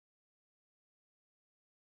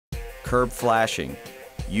Curb flashing,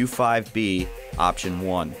 U-5-B, option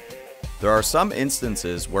 1. There are some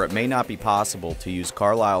instances where it may not be possible to use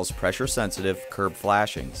Carlisle's pressure-sensitive curb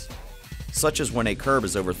flashings, such as when a curb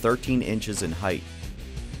is over 13 inches in height.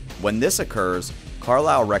 When this occurs,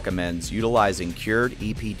 Carlisle recommends utilizing cured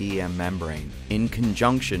EPDM membrane in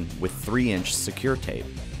conjunction with 3-inch SecureTape.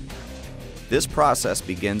 This process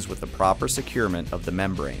begins with the proper securement of the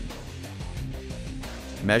membrane.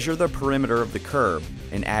 Measure the perimeter of the curb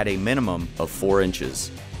and add a minimum of 4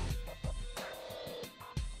 inches.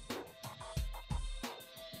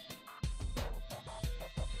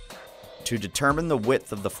 To determine the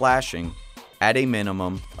width of the flashing, add a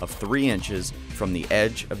minimum of 3 inches from the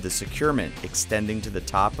edge of the securement extending to the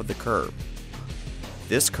top of the curb.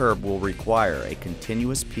 This curb will require a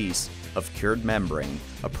continuous piece of cured membrane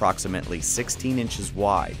approximately 16 inches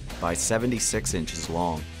wide by 76 inches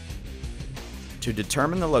long. To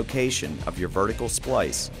determine the location of your vertical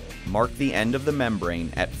splice, mark the end of the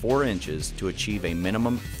membrane at 4 inches to achieve a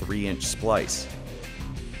minimum 3-inch splice.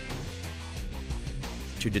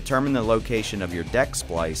 To determine the location of your deck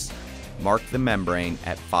splice, mark the membrane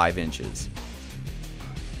at 5 inches.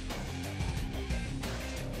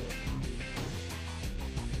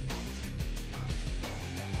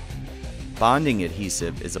 Bonding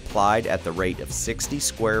adhesive is applied at the rate of 60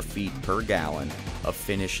 square feet per gallon of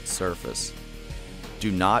finished surface. Do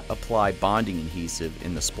not apply bonding adhesive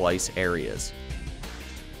in the splice areas.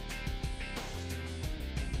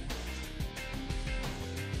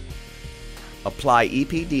 Apply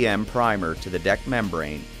EPDM primer to the deck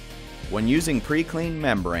membrane. When using pre-cleaned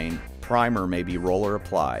membrane, primer may be roller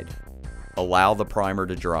applied. Allow the primer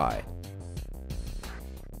to dry.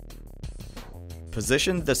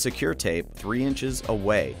 Position the SecureTape 3 inches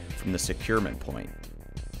away from the securement point.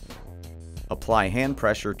 Apply hand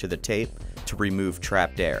pressure to the tape to remove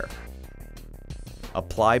trapped air.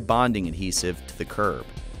 Apply bonding adhesive to the curb.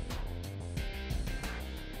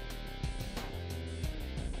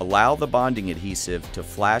 Allow the bonding adhesive to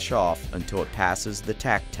flash off until it passes the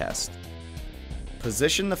tack test.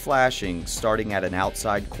 Position the flashing starting at an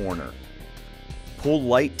outside corner. Pull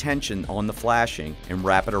light tension on the flashing and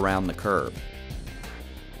wrap it around the curb.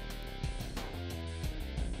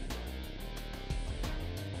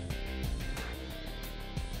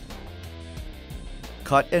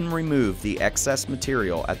 Cut and remove the excess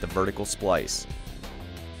material at the vertical splice.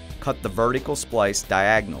 Cut the vertical splice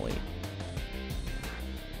diagonally.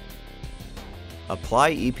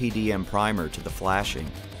 Apply EPDM primer to the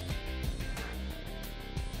flashing.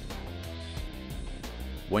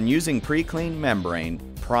 When using pre-cleaned membrane,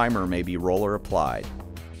 primer may be roller applied.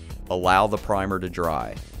 Allow the primer to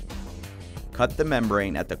dry. Cut the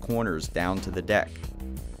membrane at the corners down to the deck.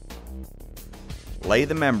 Lay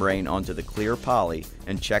the membrane onto the clear poly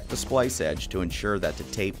and check the splice edge to ensure that the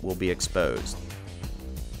tape will be exposed.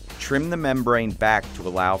 Trim the membrane back to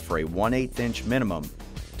allow for a 1/8 inch minimum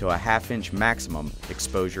to a 1/2 inch maximum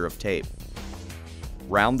exposure of tape.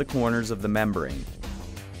 Round the corners of the membrane.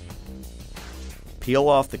 Peel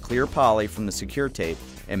off the clear poly from the SecureTape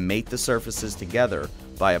and mate the surfaces together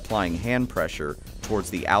by applying hand pressure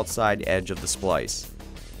towards the outside edge of the splice.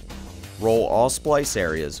 Roll all splice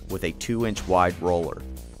areas with a 2-inch wide roller.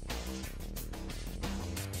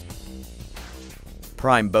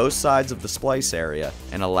 Prime both sides of the splice area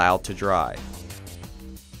and allow to dry.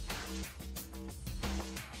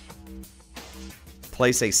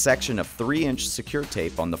 Place a section of 3-inch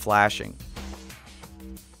SecureTape on the flashing.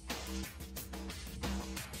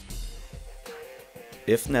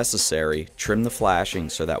 If necessary, trim the flashing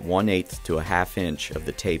so that 1/8 to a 1/2 inch of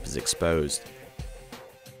the tape is exposed.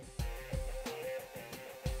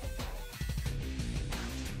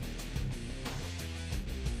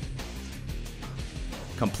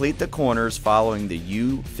 Complete the corners following the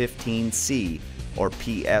U-15C or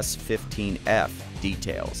PS-15F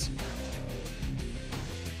details.